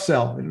an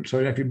upsell. And so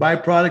if you buy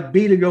product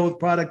B to go with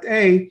product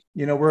A,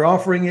 we're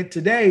offering it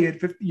today at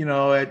 50,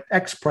 at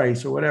X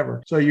price or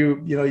whatever. So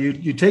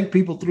you take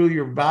people through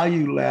your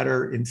value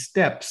ladder in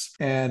steps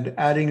and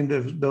adding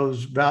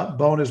those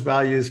bonus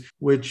values,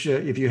 which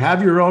if you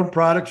have your own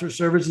products or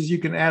services, you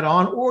can add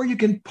on, or you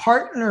can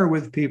partner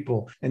with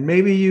people. And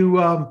maybe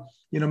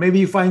maybe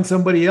you find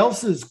somebody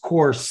else's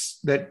course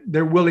that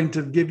they're willing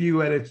to give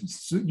you at a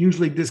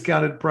usually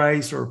discounted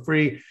price or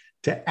free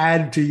to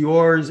add to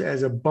yours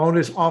as a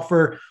bonus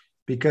offer.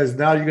 Because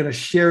now you're going to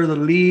share the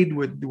lead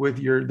with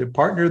the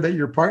partner that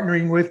you're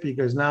partnering with,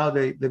 because now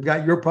they've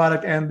got your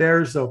product and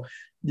theirs. So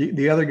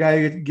the other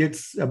guy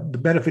gets the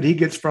benefit he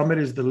gets from it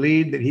is the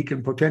lead that he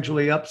can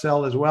potentially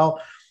upsell as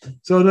well.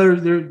 So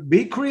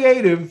be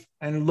creative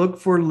and look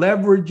for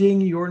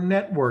leveraging your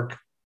network,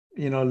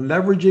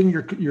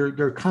 leveraging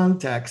your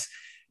contacts.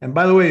 And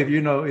by the way,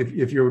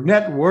 if your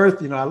net worth,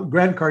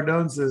 Grant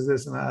Cardone says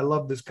this, and I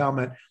love this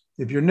comment.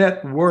 If your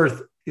net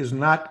worth is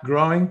not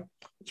growing,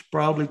 it's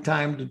probably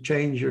time to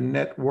change your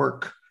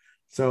network.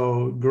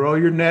 So grow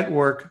your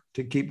network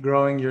to keep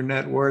growing your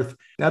net worth.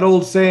 That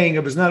old saying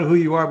of it's not who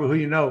you are, but who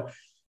you know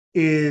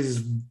is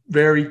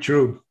very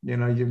true.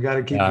 You've got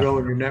to keep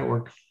growing your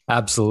network.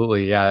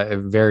 Absolutely. Yeah.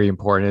 Very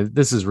important.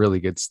 This is really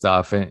good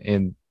stuff.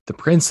 And the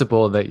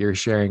principle that you're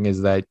sharing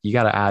is that you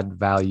got to add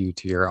value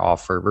to your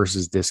offer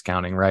versus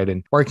discounting, right?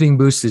 And Marketing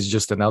Boost is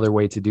just another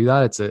way to do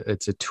that.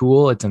 It's a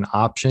tool, it's an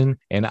option.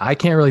 And I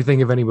can't really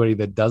think of anybody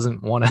that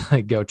doesn't want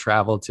to go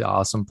travel to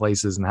awesome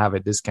places and have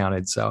it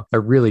discounted. So a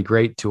really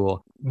great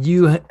tool.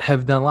 You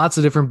have done lots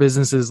of different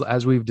businesses,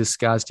 as we've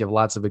discussed. You have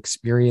lots of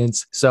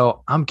experience.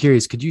 So I'm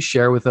curious, could you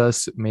share with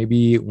us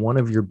maybe one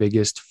of your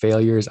biggest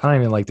failures? I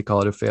don't even like to call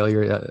it a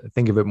failure.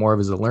 Think of it more of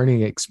as a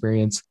learning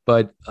experience,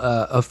 but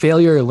a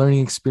failure, a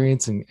learning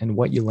experience, and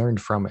what you learned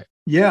from it.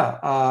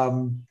 Yeah.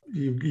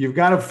 You've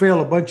got to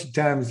fail a bunch of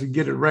times to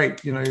get it right.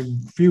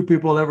 Few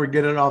people ever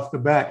get it off the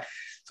bat.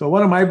 So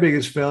one of my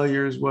biggest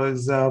failures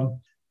was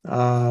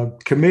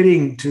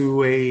committing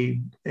to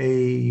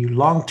a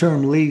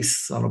long-term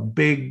lease on a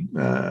big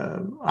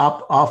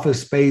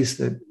office space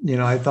that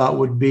I thought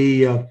would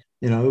be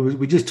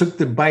we just took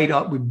the bite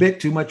up. We bit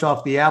too much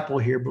off the apple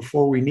here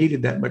before we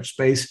needed that much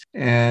space,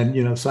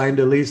 and signed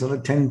a lease on a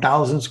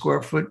 10,000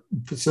 square foot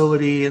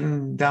facility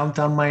in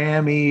downtown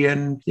Miami,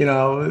 and it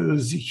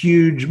was a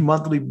huge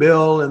monthly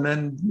bill, and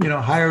then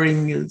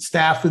hiring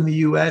staff in the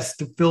U.S.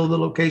 to fill the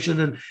location,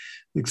 and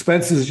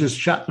expenses just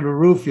shot through the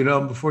roof,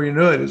 before you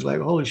knew it. It's like,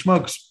 holy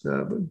smokes,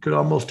 could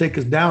almost take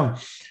us down.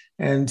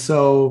 And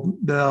so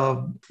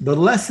the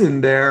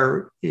lesson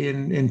there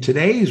in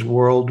today's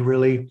world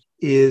really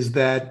is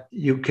that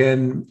you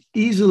can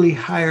easily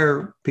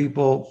hire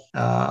people,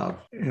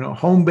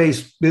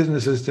 home-based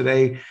businesses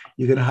today.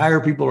 You can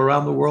hire people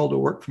around the world to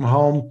work from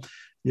home.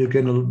 You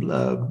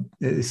can,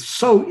 it's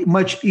so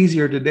much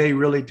easier today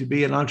really to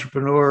be an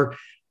entrepreneur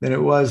than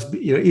it was,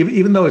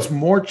 even though it's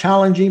more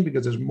challenging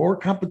because there's more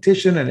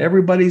competition and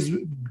everybody's,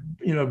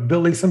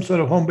 building some sort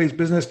of home-based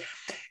business.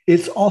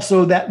 It's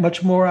also that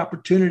much more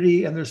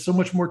opportunity, and there's so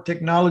much more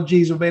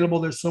technologies available.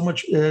 There's so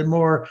much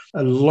more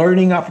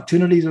learning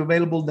opportunities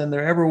available than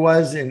there ever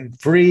was, and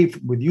free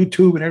with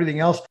YouTube and everything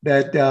else.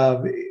 That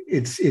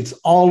it's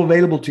all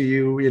available to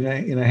you in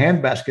a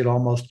handbasket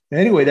almost.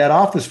 Anyway, that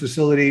office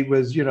facility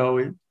was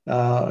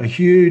a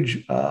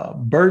huge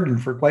burden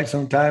for quite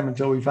some time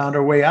until we found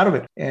our way out of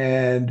it,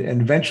 and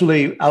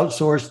eventually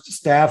outsourced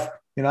staff.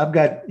 I've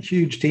got a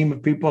huge team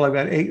of people. I've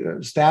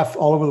got staff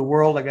all over the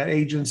world. I got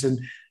agents in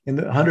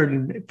the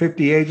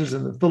 150 agents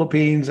in the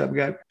Philippines. I've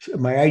got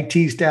my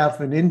IT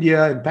staff in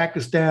India and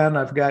Pakistan.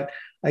 I've got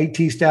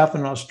IT staff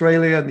in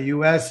Australia and the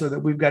US, so that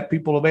we've got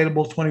people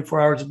available 24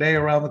 hours a day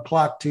around the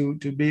clock to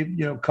be,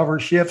 cover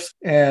shifts.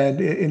 And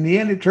in the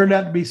end, it turned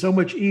out to be so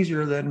much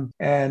easier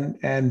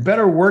and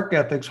better work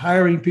ethics,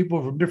 hiring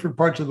people from different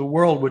parts of the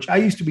world, which I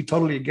used to be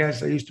totally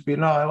against. I used to be,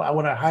 no, I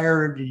want to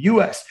hire in the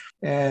US.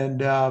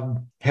 And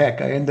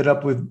heck, I ended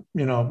up with,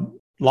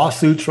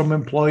 lawsuits from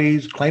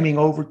employees claiming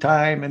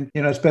overtime,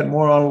 and I spent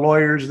more on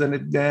lawyers than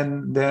it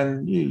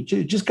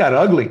just got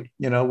ugly.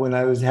 When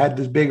I had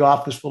this big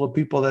office full of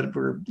people that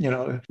were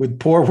with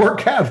poor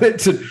work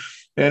habits and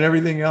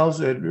everything else,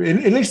 at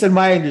least in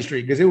my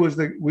industry, because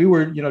we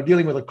were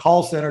dealing with a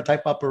call center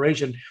type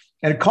operation,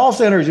 and call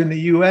centers in the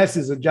U.S.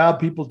 is a job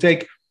people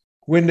take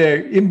when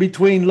they're in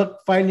between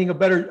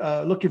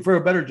looking for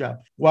a better job.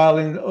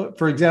 While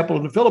for example,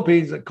 in the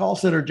Philippines, a call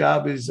center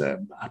job is a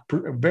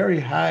very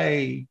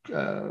high,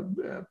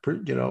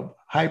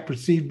 high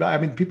perceived. I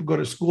mean, people go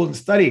to school and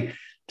study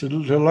to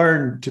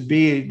learn to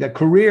be the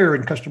career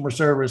in customer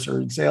service or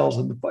in sales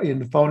in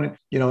the phone,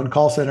 in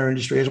call center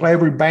industry. That's why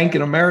every bank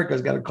in America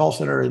has got a call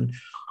center in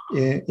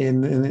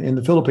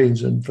the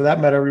Philippines, and for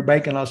that matter, every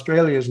bank in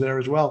Australia is there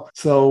as well.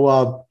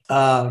 So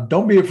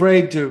don't be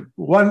afraid to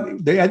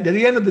at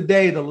the end of the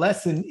day, the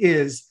lesson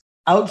is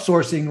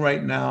outsourcing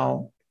right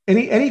now.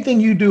 Anything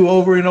you do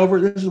over and over.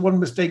 This is one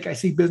mistake I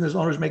see business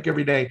owners make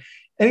every day.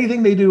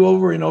 Anything they do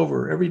over and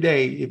over every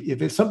day.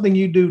 If it's something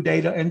you do,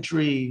 data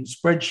entry,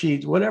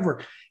 spreadsheets,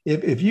 whatever.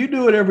 If you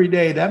do it every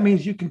day, that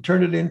means you can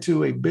turn it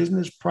into a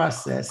business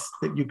process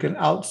that you can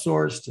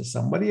outsource to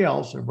somebody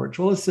else, a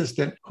virtual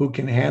assistant who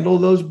can handle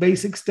those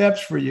basic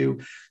steps for you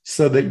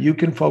so that you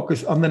can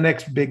focus on the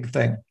next big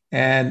thing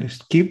and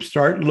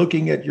start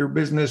looking at your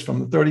business from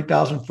the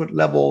 30,000 foot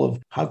level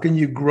of how can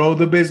you grow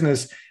the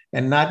business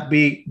and not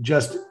be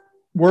just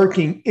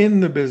working in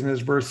the business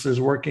versus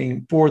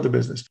working for the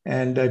business.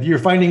 And if you're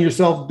finding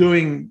yourself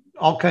doing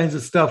all kinds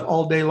of stuff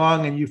all day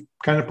long, and you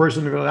kind of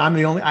person who goes, I'm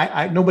the only,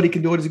 nobody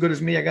can do it as good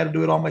as me. I got to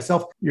do it all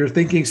myself. You're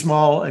thinking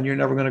small, and you're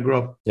never going to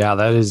grow. Yeah,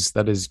 that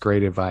is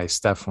great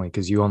advice, definitely,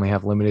 because you only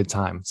have limited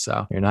time.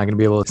 So you're not going to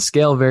be able to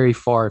scale very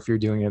far if you're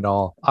doing it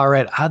all. All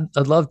right.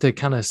 I'd love to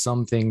kind of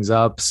sum things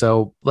up.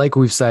 So like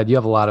we've said, you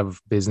have a lot of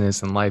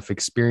business and life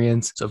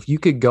experience. So if you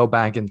could go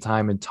back in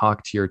time and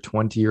talk to your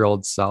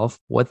 20-year-old self,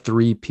 what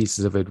 3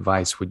 pieces of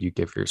advice would you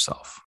give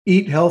yourself?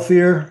 Eat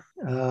healthier,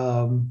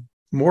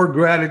 more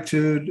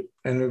gratitude,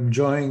 and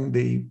enjoying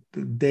the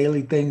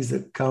daily things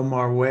that come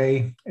our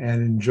way,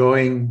 and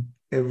enjoying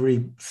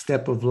every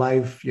step of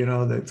life,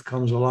 that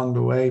comes along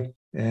the way.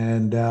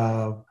 And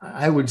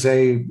I would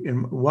say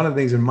one of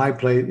the things in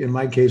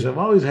my case, I've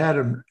always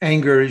had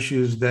anger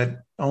issues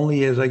that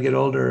only as I get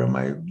older am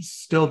I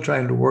still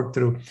trying to work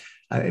through.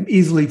 I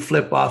easily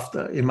flip off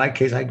in my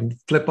case, I can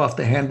flip off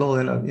the handle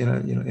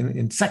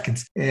in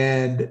seconds.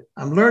 And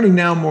I'm learning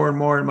now more and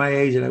more in my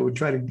age, and I would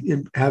try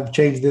to have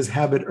changed this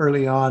habit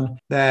early on,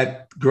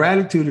 that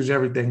gratitude is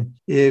everything.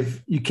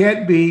 If you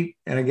can't be,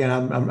 and again,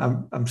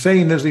 I'm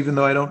saying this even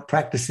though I don't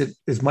practice it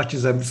as much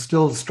as I'm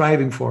still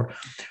striving for,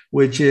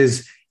 which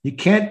is you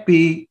can't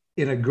be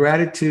in a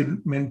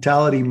gratitude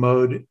mentality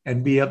mode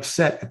and be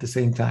upset at the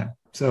same time.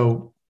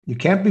 So you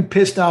can't be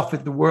pissed off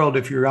at the world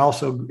if you're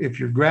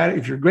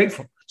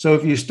grateful. So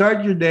if you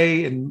start your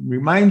day and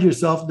remind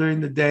yourself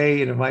during the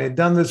day, and if I had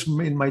done this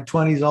in my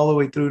 20s all the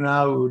way through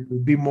now, it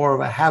would be more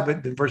of a habit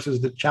versus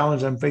the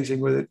challenge I'm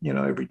facing with it,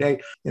 every day.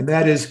 And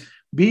that is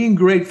being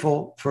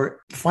grateful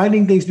for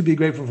finding things to be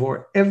grateful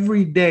for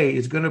every day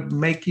is going to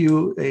make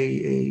you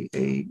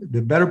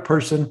the better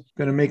person,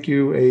 going to make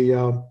you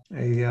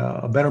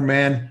a better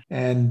man,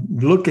 and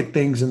look at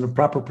things in the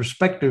proper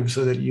perspective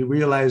so that you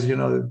realize,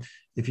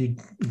 if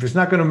it's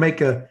not going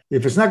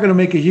to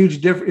make a huge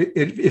difference,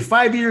 if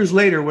 5 years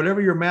later, whatever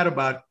you're mad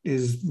about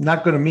is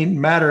not going to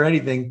matter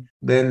anything,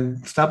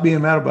 then stop being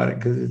mad about it,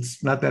 because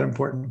it's not that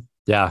important.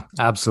 Yeah,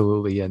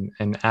 absolutely. And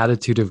an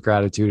attitude of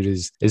gratitude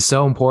is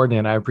so important.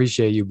 And I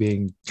appreciate you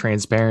being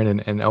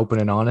transparent and open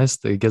and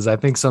honest, because I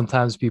think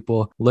sometimes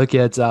people look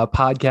at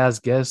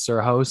podcast guests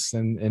or hosts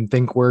and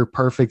think we're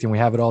perfect and we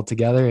have it all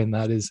together. And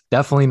that is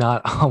definitely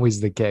not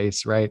always the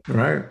case, right?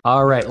 Right.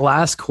 All right.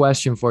 Last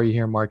question for you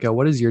here, Marco.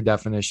 What is your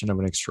definition of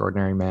an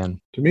extraordinary man?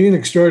 To me, an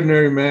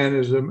extraordinary man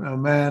is a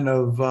man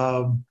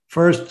of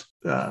first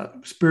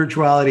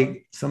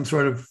spirituality, some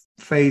sort of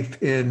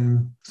faith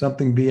in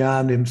something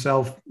beyond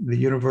himself, the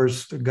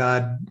universe,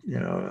 God,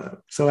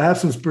 so have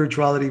some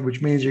spirituality,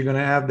 which means you're going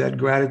to have that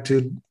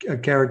gratitude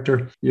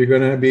character. You're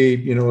going to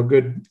be, a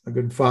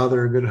good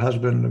father, a good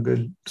husband, a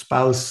good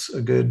spouse,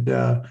 a good,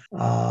 you're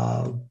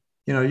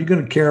going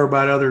to care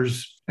about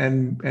others.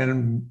 And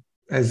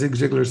as Zig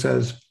Ziglar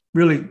says,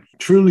 really,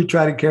 truly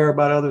try to care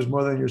about others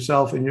more than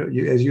yourself. And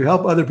as you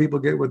help other people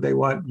get what they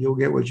want, you'll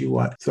get what you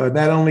want. So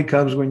that only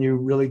comes when you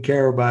really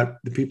care about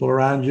the people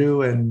around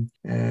you and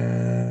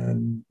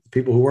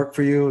people who work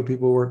for you and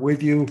people who work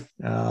with you.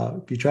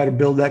 If you try to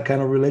build that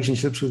kind of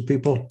relationships with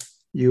people,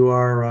 you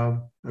are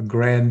a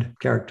grand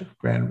character,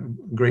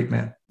 great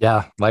man.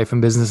 Yeah, life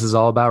and business is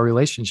all about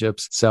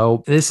relationships.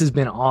 So this has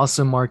been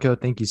awesome, Marco.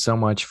 Thank you so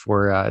much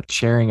for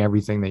sharing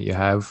everything that you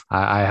have.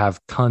 I have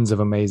tons of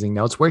amazing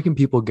notes. Where can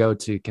people go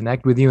to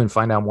connect with you and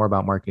find out more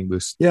about Marketing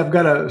Boost? Yeah, I've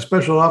got a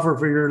special offer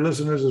for your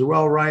listeners as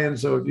well, Ryan.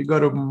 So if you go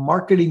to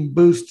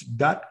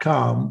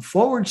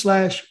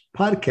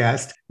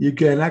marketingboost.com/podcast, you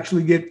can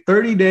actually get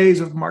 30 days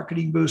of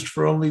Marketing Boost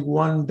for only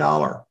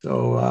 $1.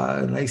 So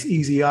a nice,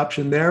 easy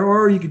option there.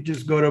 Or you could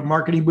just go to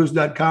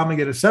marketingboost.com and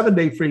get a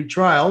 7-day free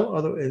trial.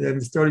 And then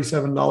it's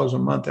 $37 a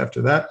month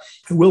after that.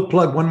 And we'll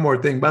plug one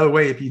more thing. By the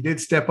way, if you did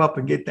step up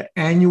and get the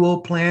annual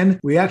plan,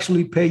 we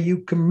actually pay you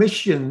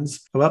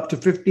commissions of up to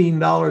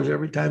 $15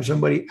 every time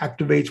somebody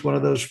activates one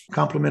of those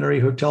complimentary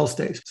hotel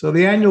stays. So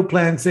the annual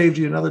plan saves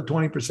you another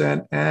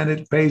 20% and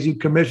it pays you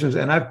commissions.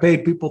 And I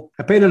paid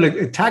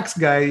a tax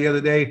guy the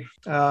other day.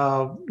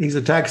 He's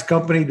a tax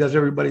company, does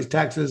everybody's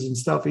taxes and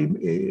stuff.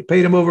 He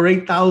paid him over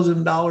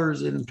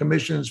 $8,000 in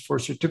commissions for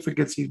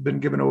certificates he's been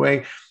giving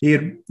away. He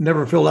had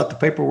never filled out the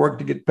paperwork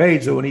to get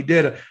paid. So when he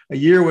did, a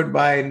year went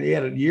by and he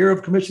had a year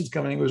of commissions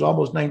coming. It was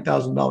almost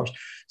 $9,000.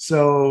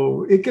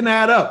 So it can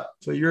add up.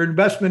 So your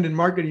investment in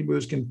Marketing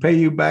Boost can pay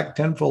you back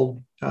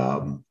tenfold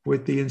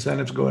with the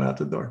incentives going out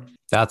the door.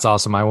 That's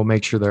awesome. I will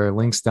make sure there are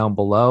links down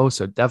below.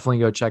 So definitely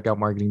go check out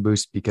Marketing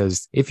Boost,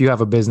 because if you have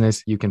a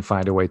business, you can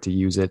find a way to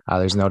use it.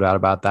 There's no doubt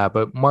about that.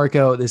 But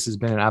Marco, this has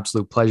been an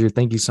absolute pleasure.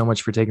 Thank you so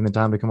much for taking the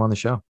time to come on the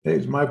show. Hey,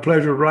 it's my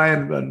pleasure,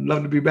 Ryan. I'd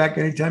love to be back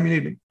anytime you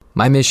need me.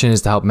 My mission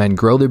is to help men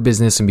grow their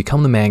business and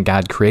become the man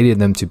God created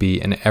them to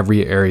be in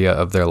every area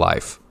of their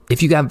life.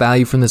 If you got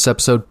value from this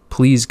episode,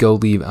 please go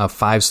leave a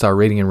 5-star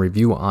rating and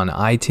review on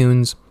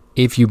iTunes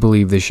if you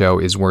believe the show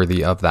is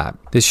worthy of that.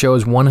 This show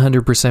is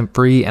 100%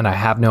 free and I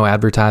have no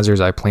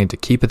advertisers. I plan to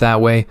keep it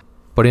that way.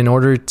 But in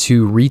order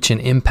to reach and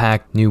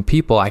impact new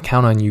people, I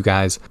count on you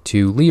guys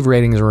to leave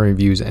ratings and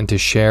reviews and to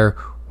share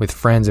with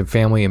friends and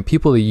family and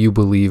people that you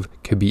believe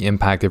could be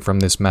impacted from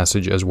this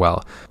message as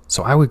well.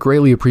 So I would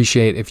greatly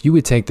appreciate if you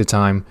would take the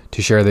time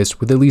to share this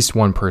with at least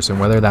one person,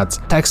 whether that's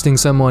texting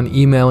someone,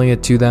 emailing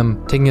it to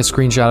them, taking a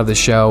screenshot of the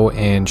show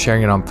and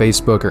sharing it on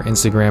Facebook or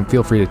Instagram.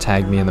 Feel free to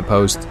tag me in the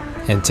post.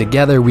 And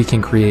together we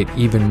can create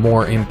even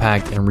more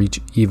impact and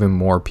reach even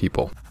more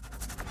people.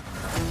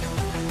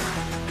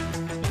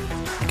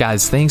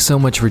 Guys, thanks so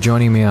much for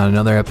joining me on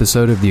another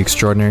episode of the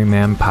Extraordinary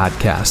Man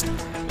Podcast.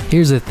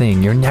 Here's the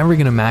thing, you're never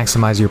going to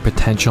maximize your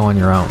potential on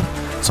your own.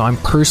 So I'm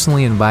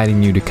personally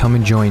inviting you to come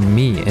and join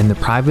me in the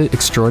private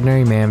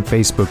Extraordinary Man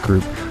Facebook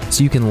group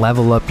so you can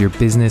level up your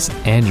business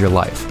and your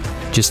life.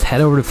 Just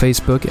head over to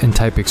Facebook and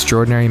type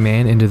Extraordinary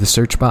Man into the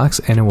search box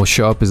and it will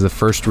show up as the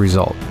first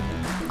result.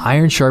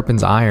 Iron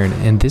sharpens iron,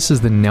 and this is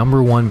the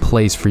 #1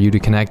 place for you to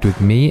connect with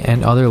me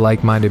and other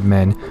like-minded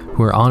men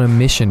who are on a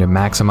mission to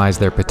maximize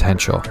their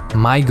potential.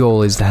 My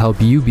goal is to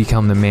help you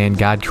become the man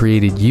God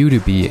created you to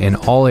be in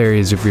all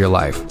areas of your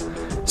life.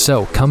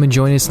 So come and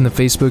join us in the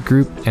Facebook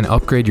group and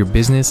upgrade your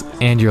business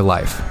and your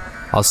life.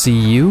 I'll see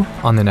you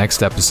on the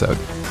next episode.